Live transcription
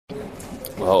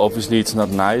Well, obviously it's not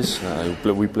nice.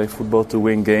 We play football to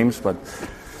win games, but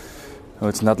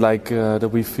it's not like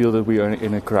that we feel that we are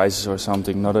in a crisis or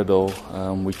something. Not at all.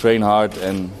 We train hard,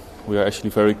 and we are actually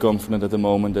very confident at the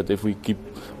moment that if we keep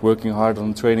working hard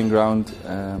on the training ground,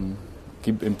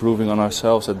 keep improving on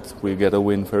ourselves, that we get a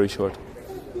win very short.